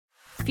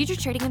Future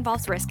trading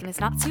involves risk and is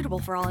not suitable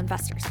for all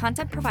investors.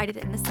 Content provided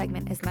in this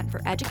segment is meant for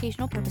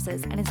educational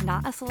purposes and is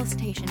not a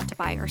solicitation to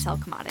buy or sell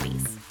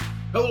commodities.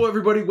 Hello,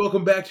 everybody.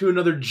 Welcome back to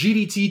another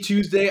GDT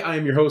Tuesday. I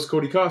am your host,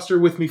 Cody Coster.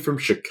 With me from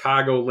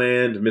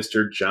Chicagoland,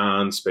 Mr.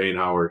 Jon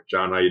Spainhour.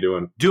 John, how you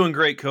doing? Doing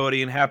great,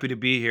 Cody, and happy to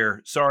be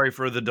here. Sorry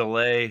for the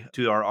delay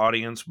to our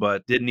audience,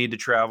 but did need to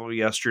travel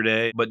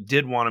yesterday, but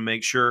did want to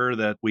make sure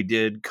that we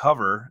did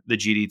cover the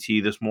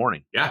GDT this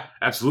morning. Yeah,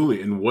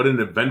 absolutely. And what an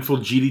eventful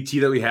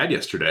GDT that we had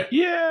yesterday.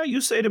 Yeah,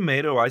 you say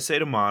tomato, I say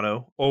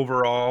tomato.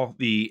 Overall,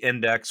 the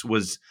index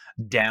was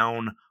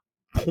down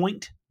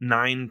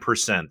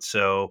 0.9%.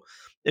 So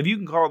if you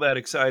can call that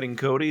exciting,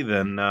 Cody,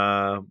 then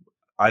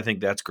I think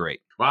that's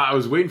great. Well, I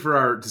was waiting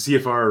for to see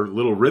if our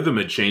little rhythm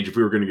had changed, if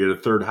we were going to get a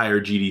third higher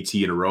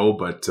GDT in a row,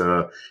 but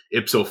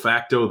ipso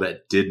facto,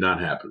 that did not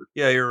happen.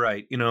 Yeah, you're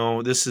right. You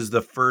know, this is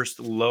the first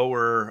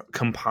lower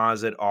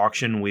composite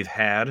auction we've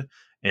had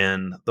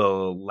in the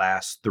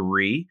last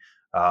three.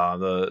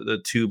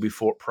 The two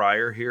before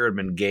prior here had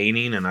been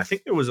gaining, and I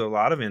think there was a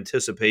lot of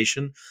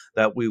anticipation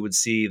that we would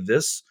see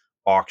this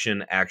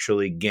auction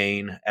actually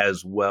gain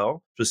as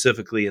well,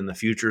 specifically in the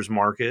futures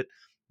market.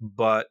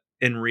 But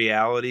in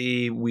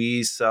reality,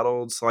 we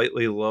settled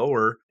slightly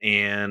lower,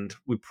 and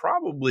we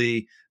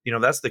probably,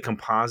 that's the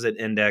composite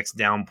index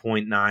down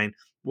 0.9.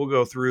 We'll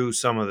go through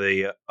some of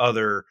the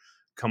other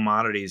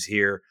commodities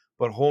here,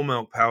 but whole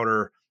milk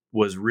powder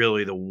was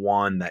really the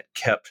one that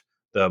kept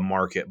the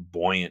market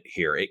buoyant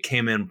here. It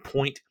came in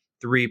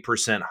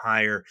 0.3%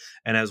 higher.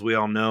 And as we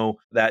all know,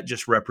 that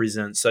just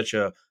represents such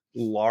a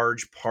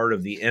large part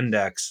of the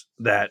index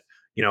that,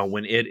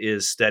 when it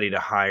is steady to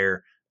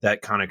higher,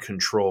 that kind of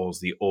controls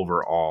the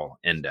overall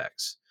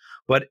index.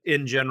 But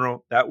in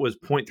general, that was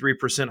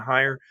 0.3%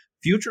 higher.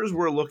 Futures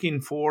were looking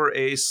for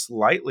a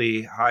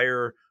slightly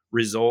higher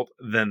result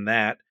than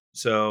that.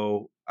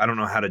 So I don't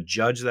know how to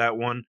judge that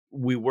one.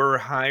 We were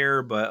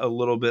higher, but a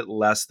little bit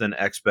less than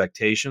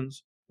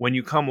expectations. When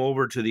you come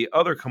over to the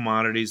other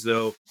commodities,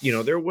 though,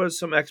 there was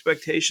some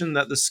expectation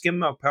that the skim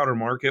milk powder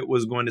market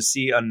was going to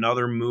see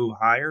another move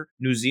higher.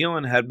 New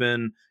Zealand had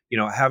been,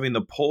 having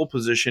the pole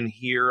position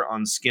here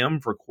on skim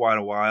for quite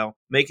a while,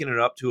 making it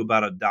up to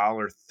about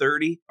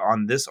 $1.30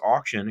 on this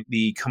auction.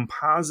 The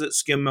composite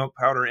skim milk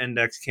powder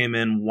index came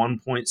in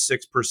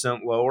 1.6%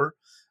 lower.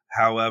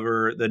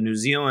 However, the New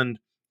Zealand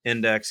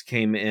index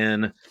came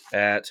in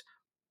at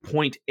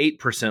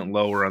 0.8%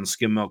 lower on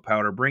skim milk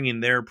powder,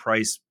 bringing their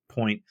price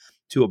point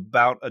to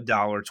about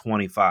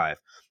 $1.25.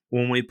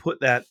 When we put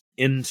that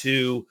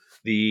into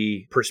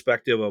the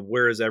perspective of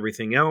where is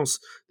everything else,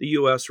 the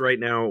U.S. right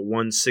now at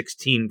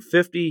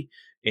 116.50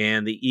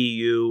 and the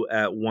EU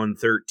at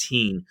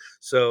 113.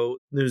 So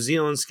New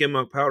Zealand skim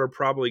milk powder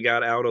probably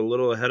got out a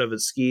little ahead of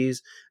its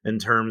skis in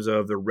terms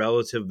of the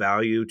relative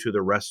value to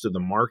the rest of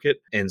the market.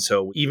 And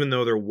so even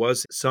though there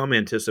was some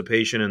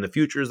anticipation in the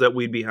futures that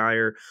we'd be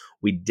higher,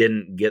 we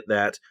didn't get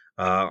that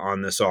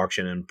on this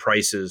auction, and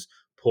prices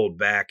pulled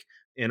back.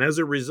 And as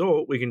a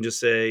result, we can just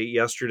say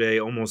yesterday,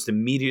 almost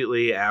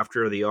immediately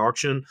after the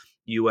auction,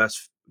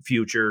 U.S.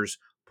 futures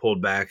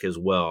pulled back as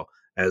well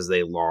as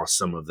they lost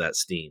some of that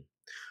steam.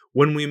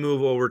 When we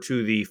move over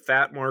to the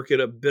fat market,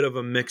 a bit of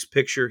a mixed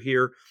picture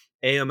here.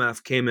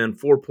 AMF came in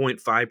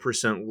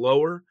 4.5%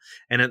 lower,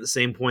 and at the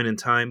same point in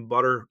time,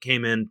 butter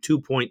came in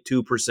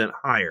 2.2%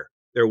 higher.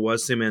 There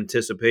was some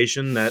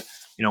anticipation that,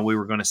 we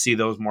were going to see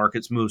those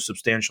markets move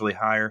substantially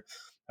higher.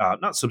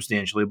 Not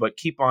substantially, but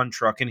keep on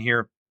trucking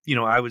here.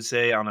 I would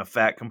say on a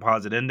fat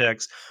composite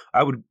index,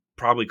 I would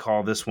probably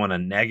call this one a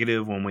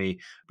negative when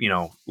we,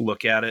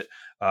 look at it,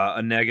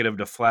 a negative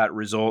to flat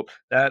result.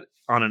 That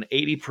on an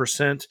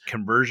 80%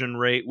 conversion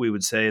rate, we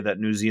would say that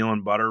New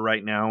Zealand butter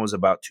right now is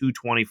about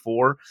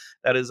 $2.24.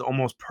 That is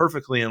almost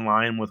perfectly in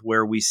line with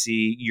where we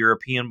see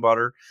European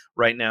butter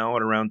right now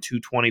at around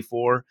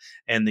 $2.24,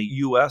 and the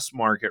U.S.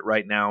 market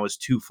right now is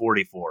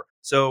 $2.44.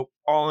 So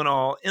all in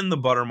all, in the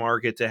butter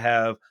market, to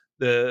have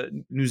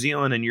the New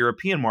Zealand and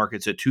European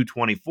markets at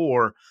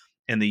 $2.24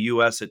 and the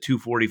U.S. at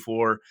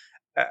 $2.44.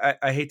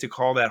 I hate to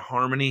call that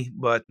harmony,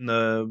 but in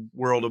the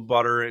world of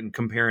butter and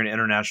comparing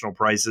international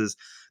prices,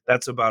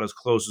 that's about as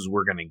close as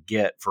we're going to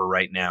get for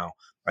right now,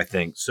 I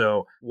think.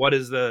 So what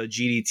does the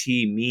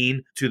GDT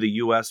mean to the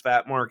U.S.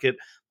 fat market?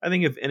 I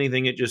think if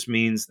anything, it just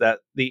means that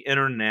the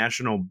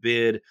international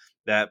bid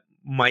that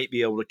might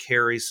be able to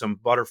carry some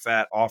butter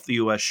fat off the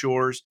U.S.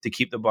 shores to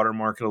keep the butter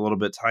market a little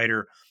bit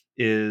tighter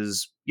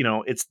is,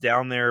 it's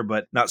down there,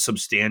 but not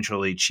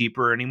substantially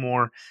cheaper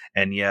anymore.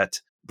 And yet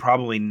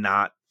probably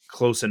not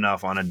close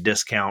enough on a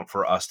discount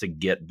for us to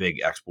get big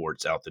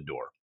exports out the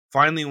door.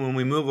 Finally, when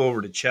we move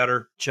over to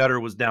cheddar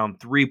was down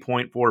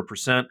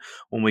 3.4%.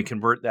 When we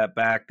convert that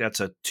back, that's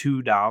a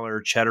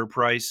 $2 cheddar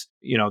price.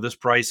 This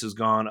price has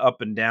gone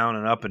up and down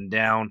and up and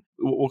down.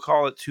 We'll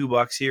call it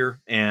 $2 here.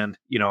 And,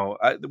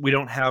 we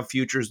don't have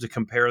futures to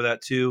compare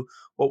that to.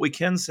 What we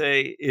can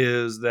say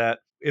is that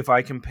if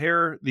I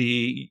compare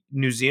the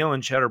New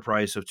Zealand cheddar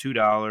price of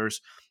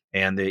 $2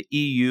 and the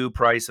EU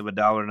price of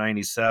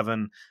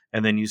 $1.97,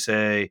 and then you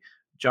say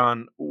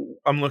John,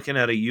 I'm looking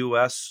at a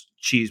U.S.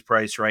 cheese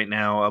price right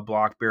now, a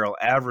block barrel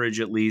average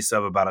at least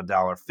of about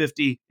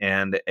 $1.50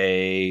 and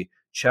a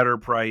cheddar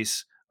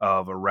price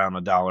of around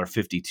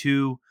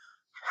 $1.52.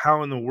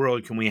 How in the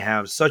world can we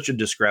have such a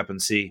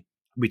discrepancy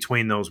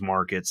between those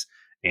markets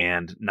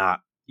and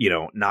not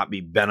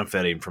be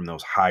benefiting from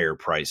those higher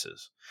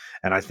prices?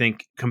 And I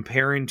think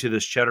comparing to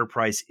this cheddar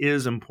price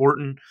is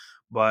important,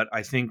 but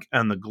I think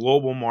on the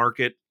global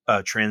market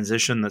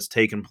transition that's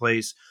taken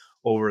place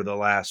over the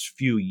last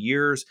few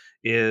years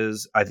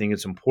is I think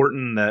it's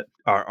important that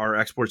our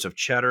exports of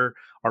cheddar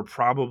are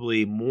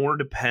probably more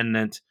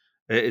dependent.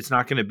 It's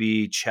not going to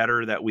be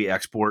cheddar that we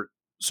export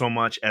so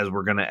much as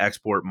we're going to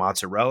export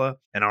mozzarella,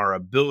 and our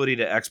ability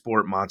to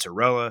export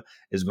mozzarella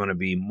is going to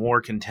be more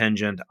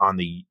contingent on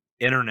the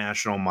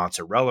international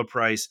mozzarella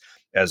price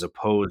as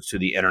opposed to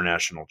the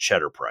international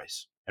cheddar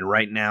price. And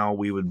right now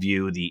we would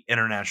view the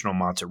international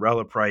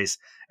mozzarella price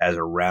as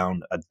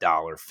around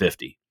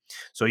 $1.50.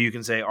 So you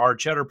can say our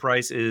cheddar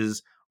price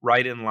is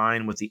right in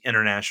line with the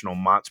international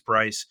mozz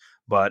price,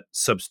 but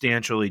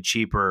substantially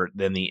cheaper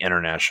than the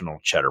international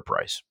cheddar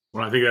price.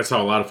 Well, I think that's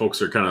how a lot of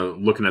folks are kind of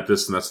looking at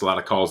this, and that's a lot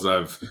of calls that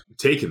I've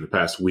taken the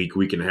past week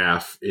and a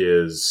half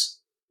is,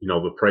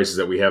 the prices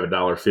that we have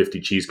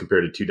 $1.50 cheese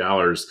compared to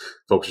 $2.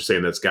 Folks are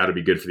saying that's got to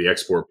be good for the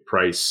export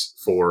price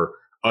for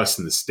us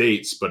in the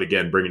States. But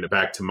again, bringing it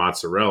back to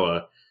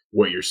mozzarella,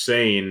 what you're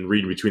saying,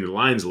 reading between the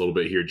lines a little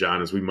bit here,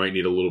 John, is we might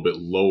need a little bit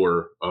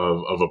lower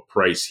of a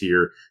price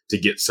here to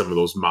get some of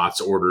those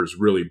mozz orders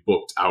really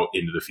booked out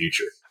into the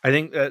future. I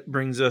think that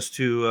brings us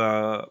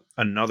to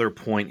another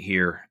point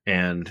here.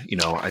 And,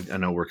 I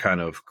know we're kind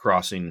of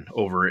crossing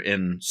over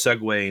and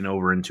segueing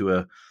over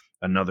into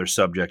another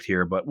subject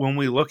here. But when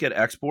we look at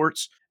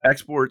exports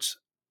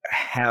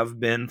have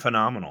been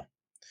phenomenal.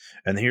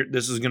 And here,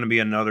 this is going to be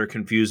another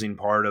confusing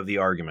part of the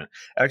argument.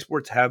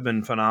 Exports have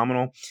been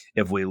phenomenal.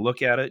 If we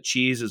look at it,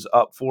 cheese is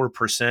up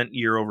 4%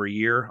 year over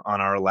year on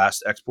our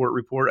last export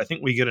report. I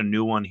think we get a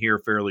new one here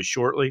fairly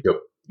shortly. Yep.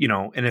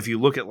 And if you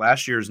look at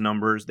last year's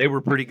numbers, they were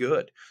pretty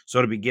good.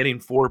 So to be getting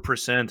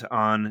 4%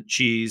 on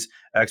cheese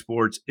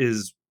exports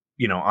is,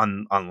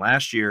 on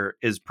last year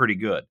is pretty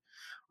good,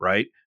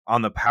 right?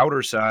 On the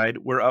powder side,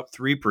 we're up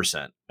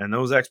 3%, and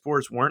those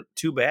exports weren't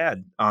too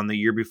bad on the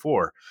year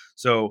before.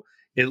 So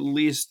at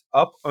least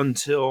up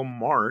until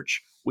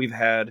March, we've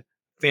had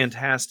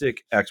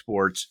fantastic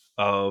exports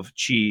of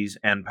cheese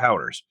and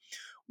powders.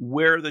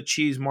 Where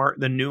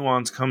the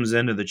nuance comes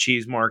into the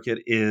cheese market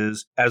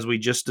is, as we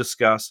just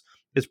discussed,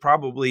 it's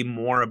probably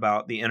more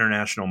about the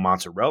international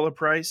mozzarella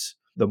price.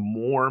 The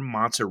more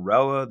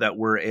mozzarella that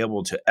we're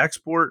able to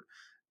export,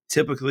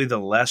 typically the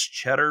less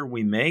cheddar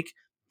we make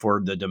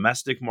for the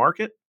domestic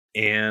market,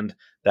 and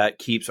that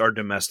keeps our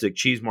domestic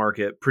cheese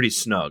market pretty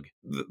snug.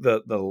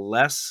 The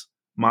less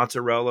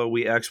mozzarella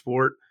we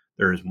export,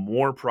 there's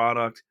more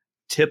product,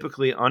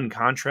 typically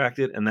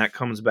uncontracted, and that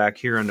comes back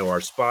here into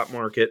our spot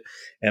market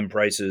and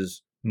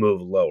prices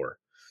move lower.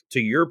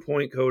 To your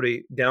point,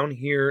 Cody, down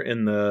here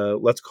in the,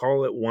 let's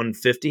call it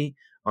 150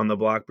 on the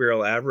block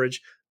barrel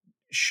average,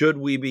 should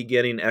we be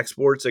getting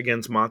exports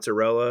against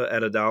mozzarella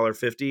at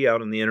 $1.50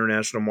 out in the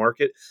international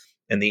market?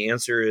 And the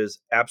answer is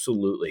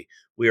absolutely.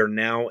 We are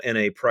now in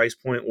a price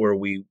point where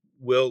we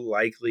will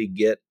likely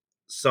get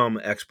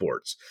some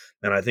exports.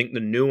 And I think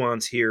the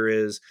nuance here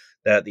is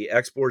that the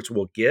exports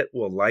will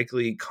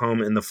likely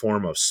come in the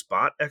form of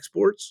spot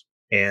exports.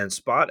 And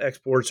spot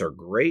exports are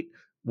great.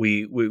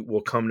 We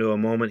will come to a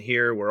moment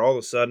here where all of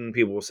a sudden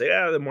people will say,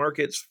 the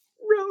market's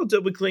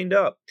relatively cleaned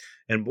up.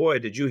 And boy,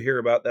 did you hear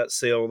about that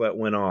sale that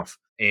went off?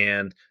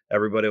 And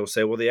everybody will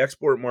say, well, the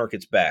export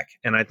market's back.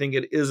 And I think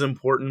it is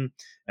important.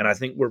 And I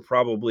think we're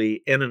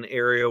probably in an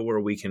area where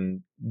we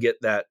can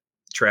get that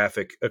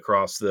traffic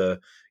across to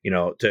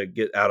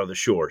get out of the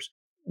shores.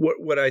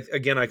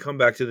 I come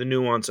back to the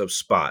nuance of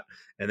spot,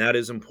 and that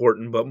is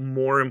important. But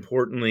more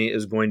importantly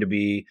is going to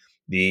be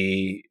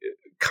the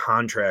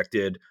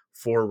contracted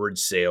forward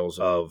sales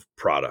of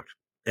product.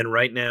 And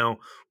right now,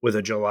 with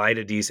a July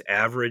to Dece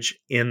average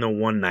in the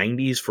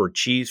 190s for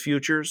cheese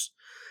futures,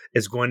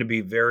 it's going to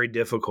be very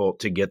difficult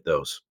to get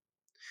those.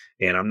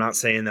 And I'm not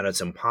saying that it's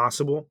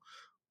impossible,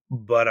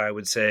 but I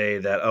would say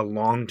that a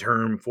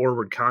long-term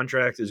forward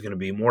contract is going to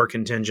be more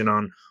contingent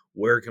on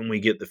where can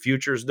we get the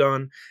futures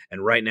done.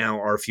 And right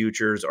now, our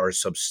futures are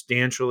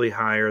substantially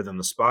higher than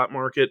the spot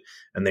market,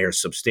 and they are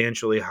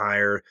substantially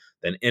higher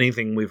than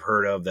anything we've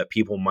heard of that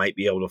people might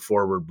be able to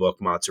forward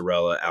book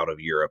mozzarella out of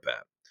Europe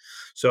at.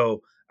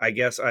 So I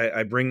guess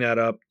I bring that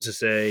up to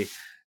say,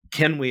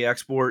 can we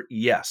export?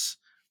 Yes.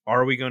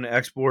 Are we going to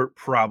export?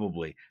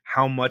 Probably.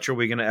 How much are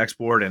we going to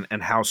export,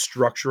 and how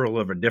structural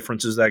of a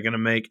difference is that going to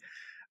make?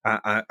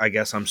 I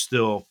guess I'm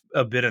still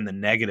a bit in the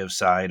negative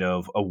side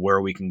of where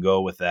we can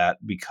go with that,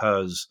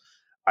 because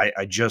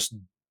I just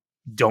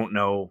don't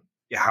know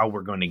how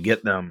we're going to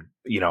get them,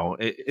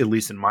 at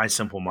least in my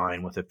simple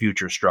mind, with a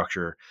future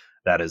structure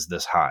that is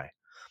this high.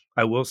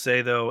 I will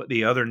say, though,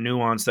 the other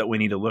nuance that we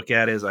need to look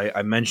at is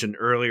I mentioned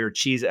earlier,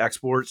 cheese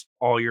exports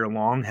all year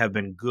long have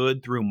been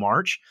good through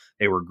March.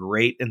 They were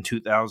great in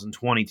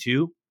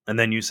 2022. And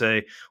then you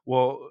say,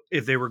 well,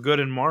 if they were good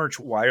in March,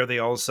 why are they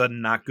all of a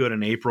sudden not good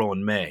in April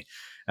and May?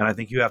 And I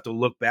think you have to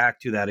look back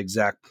to that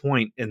exact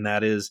point, and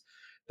that is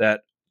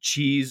that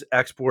cheese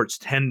exports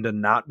tend to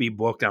not be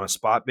booked on a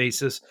spot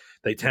basis.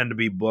 They tend to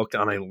be booked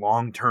on a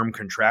long-term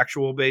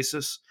contractual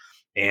basis.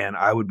 And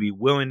I would be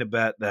willing to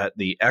bet that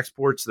the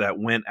exports that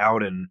went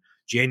out in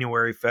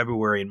January,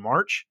 February, and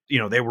March,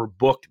 they were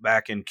booked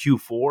back in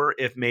Q4,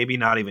 if maybe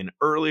not even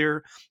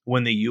earlier,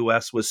 when the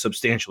US was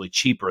substantially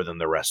cheaper than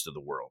the rest of the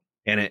world.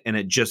 And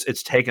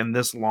it's taken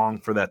this long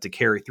for that to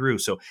carry through.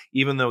 So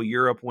even though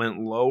Europe went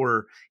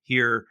lower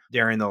here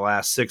during the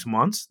last 6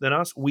 months than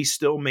us, we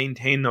still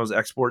maintain those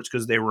exports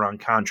because they were on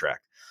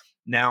contract.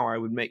 Now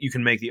you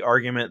can make the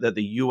argument that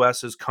the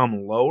US has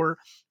come lower.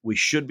 We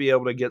should be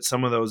able to get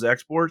some of those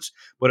exports,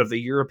 but if the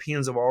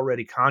Europeans have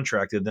already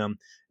contracted them,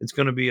 it's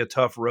going to be a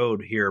tough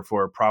road here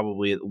for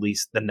probably at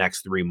least the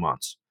next 3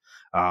 months.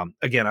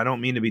 Again, I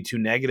don't mean to be too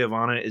negative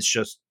on it. It's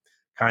just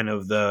kind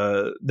of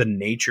the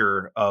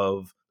nature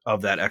of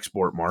that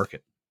export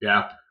market.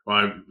 Yeah.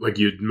 Well, like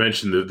you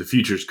mentioned, the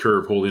futures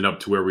curve holding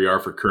up to where we are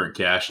for current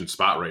cash and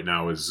spot right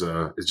now is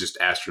just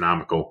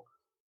astronomical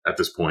at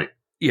this point.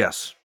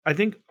 Yes. I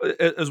think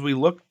as we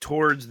look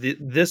towards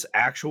this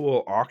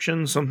actual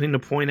auction, something to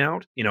point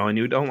out, and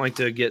you don't like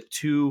to get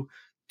too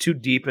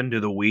deep into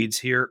the weeds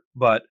here,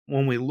 but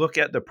when we look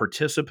at the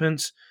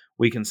participants,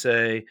 we can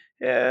say,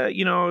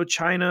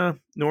 China,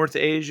 North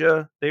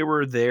Asia, they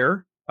were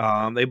there.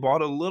 They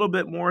bought a little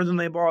bit more than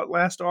they bought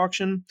last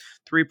auction,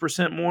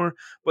 3% more,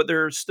 but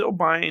they're still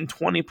buying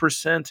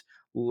 20%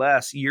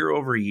 less year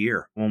over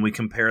year when we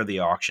compare the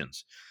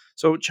auctions.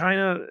 So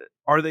China,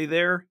 are they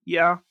there?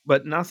 Yeah,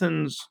 but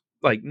nothing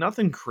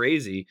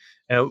crazy.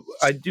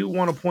 I do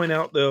want to point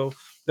out, though,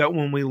 that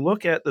when we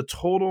look at the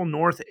total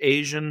North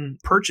Asian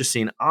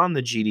purchasing on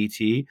the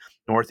GDT,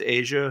 North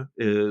Asia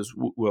is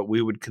what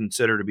we would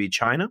consider to be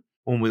China.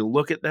 When we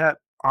look at that,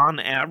 on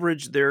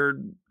average, they're,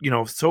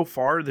 so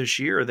far this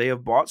year, they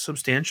have bought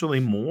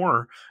substantially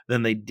more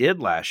than they did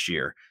last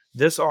year.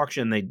 This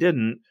auction, they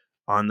didn't.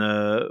 On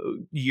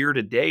the year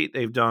to date,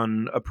 they've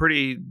done a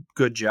pretty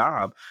good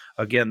job.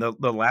 Again,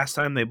 the last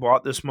time they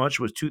bought this much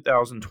was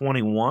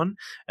 2021,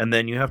 and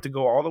then you have to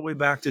go all the way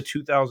back to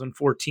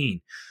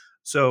 2014.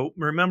 So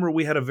remember,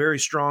 we had a very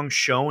strong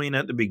showing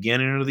at the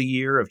beginning of the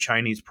year of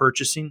Chinese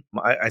purchasing.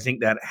 I think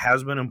that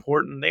has been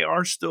important. They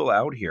are still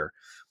out here,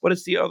 but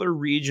it's the other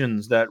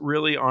regions that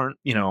really aren't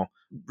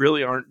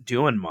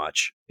doing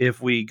much.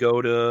 If we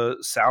go to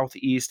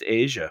Southeast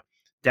Asia,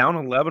 down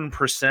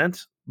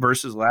 11%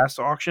 versus last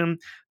auction,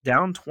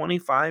 down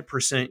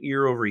 25%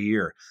 year over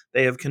year.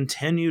 They have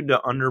continued to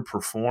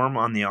underperform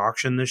on the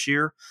auction this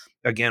year.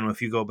 Again,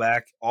 if you go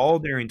back all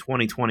during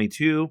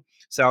 2022,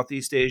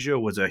 Southeast Asia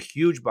was a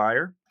huge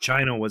buyer.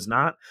 China was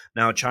not.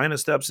 Now China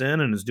steps in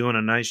and is doing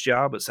a nice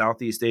job, but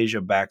Southeast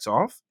Asia backs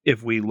off.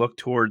 If we look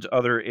towards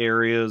other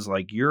areas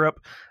like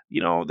Europe,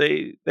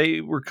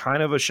 they were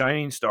kind of a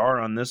shining star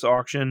on this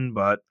auction,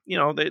 but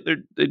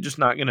they're just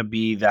not going to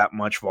be that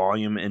much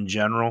volume in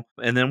general.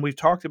 And then we've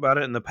talked about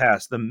it in the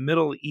past. The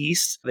Middle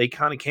East, they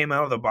kind of came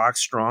out of the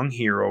box strong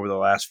here over the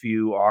last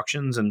few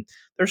auctions, and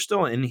they're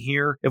still in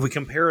here. If we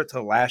compare it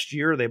to last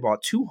year, they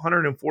bought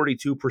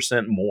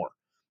 242% more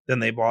than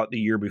they bought the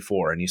year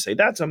before. And you say,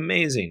 that's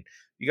amazing.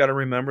 You got to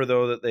remember,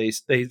 though, that they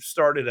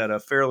started at a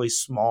fairly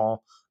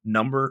small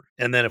number.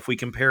 And then if we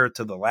compare it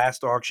to the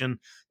last auction,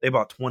 they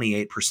bought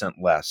 28%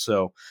 less.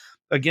 So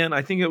again,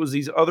 I think it was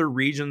these other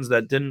regions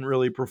that didn't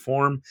really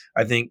perform.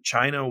 I think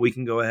China, we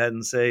can go ahead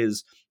and say,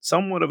 is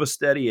somewhat of a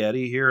steady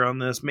Eddie here on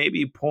this,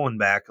 maybe pulling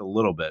back a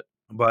little bit.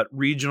 But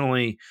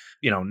regionally,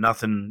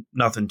 nothing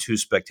too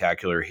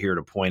spectacular here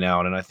to point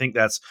out. And I think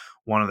that's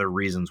one of the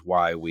reasons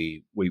why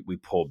we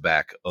pulled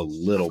back a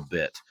little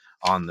bit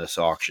on this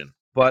auction.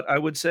 But I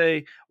would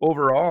say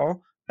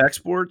overall,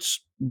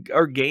 exports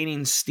are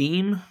gaining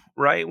steam,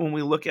 right? When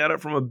we look at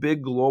it from a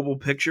big global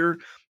picture,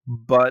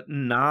 but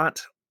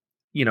not,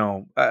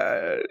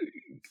 I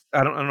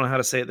don't know how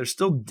to say it. They're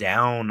still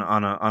down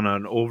on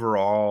an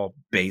overall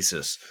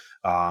basis.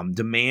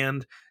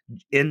 Demand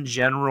in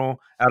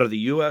general out of the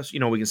U.S., we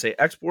can say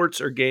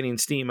exports are gaining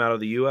steam out of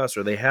the U.S.,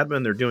 or they had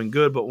been. They're doing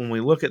good. But when we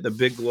look at the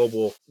big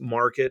global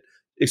market,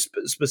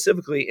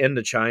 specifically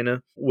into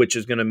China, which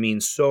is going to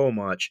mean so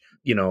much,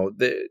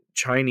 the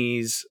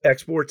Chinese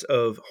exports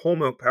of whole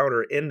milk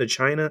powder into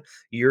China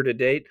year to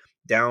date,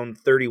 down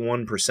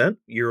 31%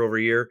 year over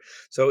year.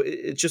 So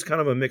it's just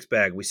kind of a mixed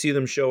bag. We see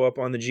them show up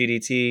on the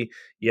GDT,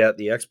 yet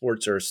the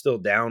exports are still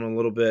down a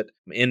little bit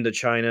into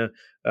China.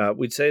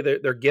 We'd say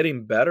they're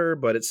getting better,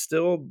 but it's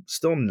still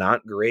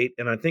not great.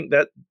 And I think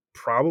that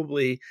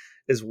probably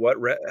is what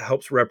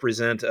helps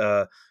represent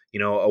a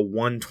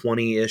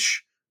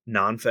 120-ish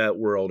non-fat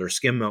world or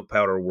skim milk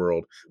powder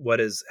world. What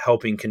is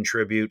helping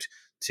contribute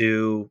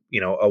to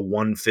a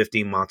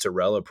 150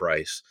 mozzarella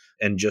price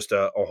and just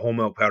a whole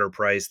milk powder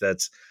price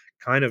that's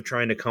kind of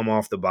trying to come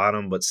off the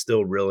bottom, but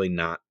still really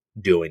not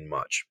doing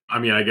much. I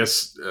mean, I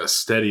guess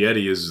steady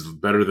Eddie is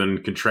better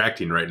than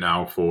contracting right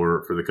now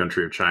for the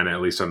country of China,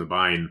 at least on the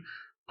buying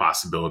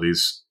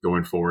possibilities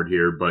going forward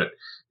here. But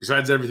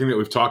Besides everything that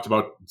we've talked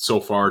about so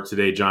far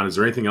today, John, is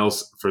there anything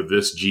else for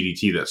this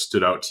GDT that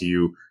stood out to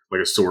you like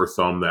a sore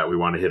thumb that we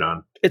want to hit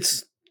on?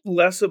 It's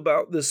less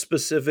about the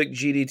specific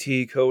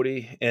GDT,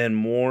 Cody, and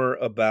more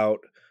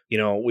about,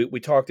 we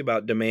talked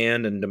about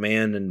demand and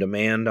demand and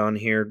demand on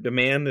here.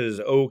 Demand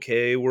is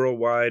okay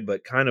worldwide,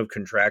 but kind of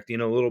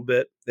contracting a little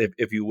bit,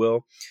 if you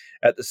will.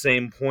 At the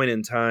same point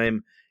in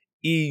time,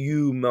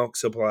 EU milk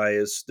supply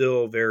is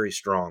still very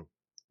strong.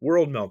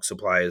 World milk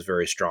supply is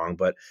very strong,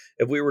 but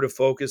if we were to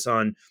focus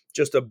on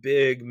just a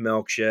big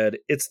milk shed,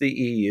 it's the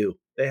EU.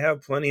 They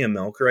have plenty of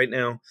milk right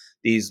now.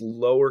 These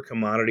lower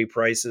commodity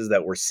prices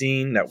that we're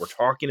seeing, that we're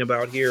talking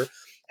about here,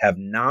 have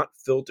not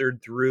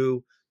filtered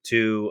through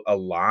to a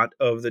lot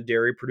of the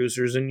dairy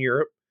producers in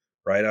Europe,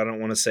 right? I don't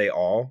want to say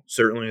all.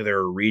 Certainly there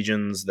are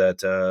regions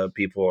that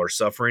people are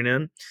suffering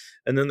in.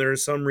 And then there are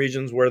some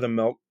regions where the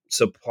milk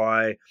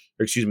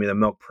the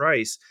milk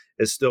price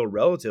is still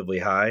relatively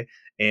high,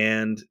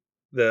 and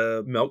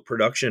the milk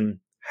production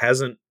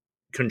hasn't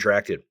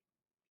contracted,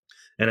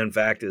 and in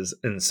fact is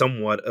in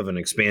somewhat of an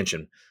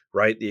expansion,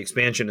 right? The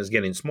expansion is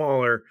getting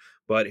smaller,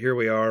 but here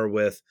we are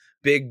with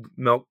big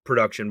milk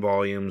production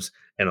volumes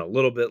and a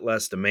little bit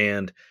less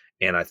demand.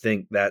 And I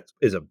think that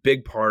is a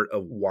big part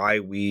of why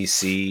we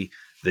see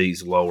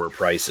these lower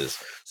prices.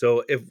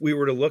 So if we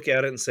were to look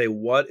at it and say,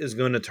 what is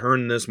going to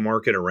turn this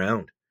market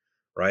around,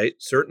 right?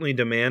 Certainly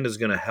demand is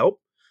going to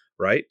help,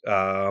 right?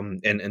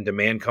 And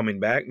demand coming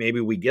back, maybe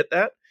we get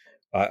that.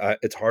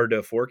 It's hard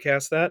to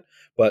forecast that,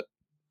 but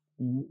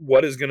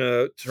what is going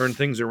to turn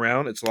things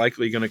around? It's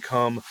likely going to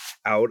come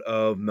out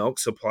of milk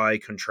supply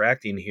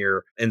contracting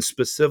here, and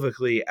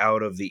specifically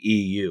out of the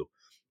EU.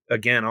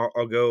 Again,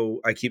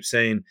 I keep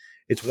saying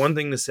it's one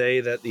thing to say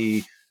that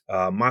the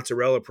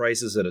mozzarella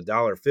price is at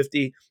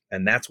 $1.50,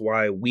 and that's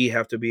why we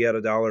have to be at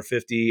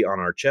 $1.50 on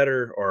our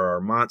cheddar or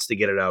our mozz to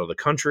get it out of the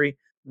country,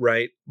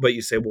 right? But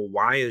you say, well,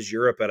 why is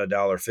Europe at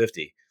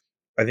 $1.50?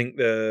 I think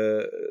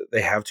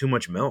they have too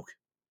much milk.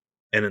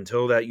 And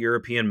until that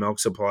European milk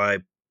supply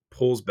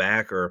pulls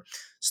back or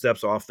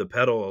steps off the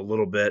pedal a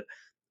little bit,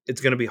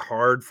 it's going to be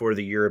hard for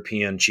the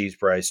European cheese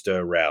price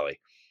to rally.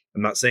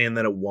 I'm not saying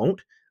that it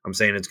won't. I'm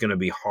saying it's going to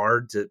be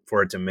hard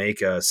for it to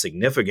make a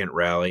significant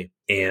rally.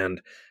 And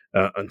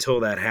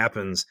until that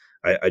happens,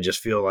 I just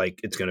feel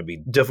like it's going to be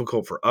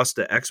difficult for us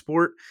to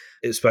export,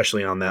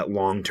 especially on that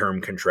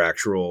long-term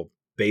contractual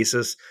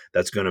basis.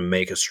 That's going to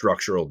make a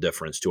structural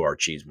difference to our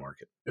cheese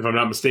market. If I'm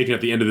not mistaken,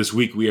 at the end of this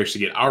week, we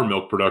actually get our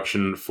milk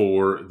production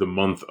for the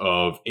month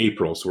of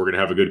April. So we're going to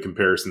have a good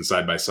comparison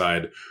side by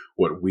side,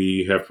 what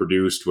we have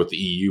produced, what the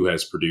EU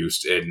has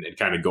produced, and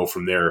kind of go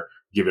from there,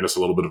 giving us a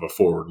little bit of a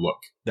forward look.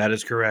 That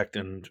is correct.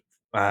 And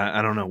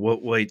I don't know.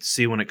 We'll wait to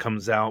see when it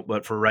comes out.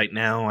 But for right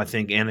now, I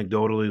think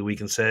anecdotally, we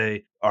can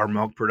say our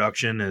milk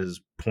production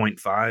is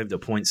 0.5 to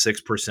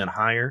 0.6%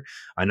 higher.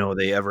 I know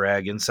the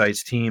EverAg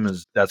Insights team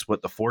that's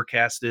what the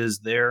forecast is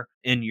there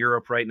in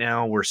Europe right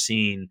now. We're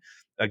seeing,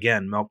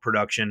 again, milk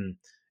production.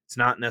 It's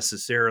not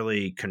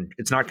necessarily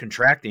it's not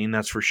contracting,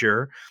 that's for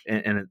sure.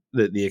 And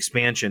the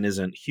expansion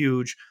isn't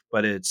huge,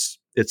 but it's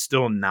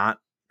still not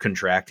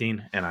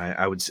contracting. And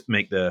I would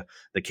make the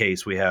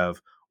case we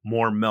have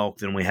more milk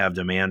than we have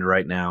demand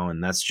right now,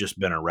 and that's just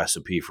been a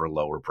recipe for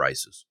lower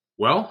prices.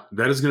 Well,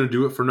 that is going to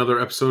do it for another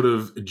episode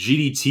of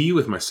GDT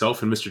with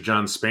myself and Mr.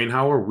 Jon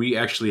Spainhour. We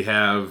actually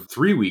have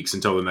 3 weeks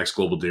until the next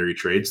global dairy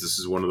trades. This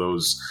is one of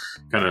those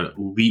kind of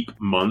leap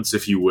months,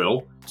 if you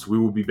will. So we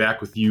will be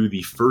back with you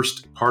the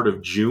first part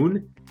of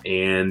June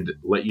and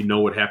let you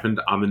know what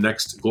happened on the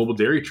next global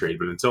dairy trade.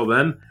 But until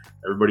then,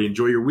 everybody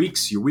enjoy your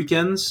weeks, your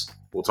weekends.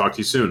 We'll talk to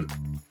you soon.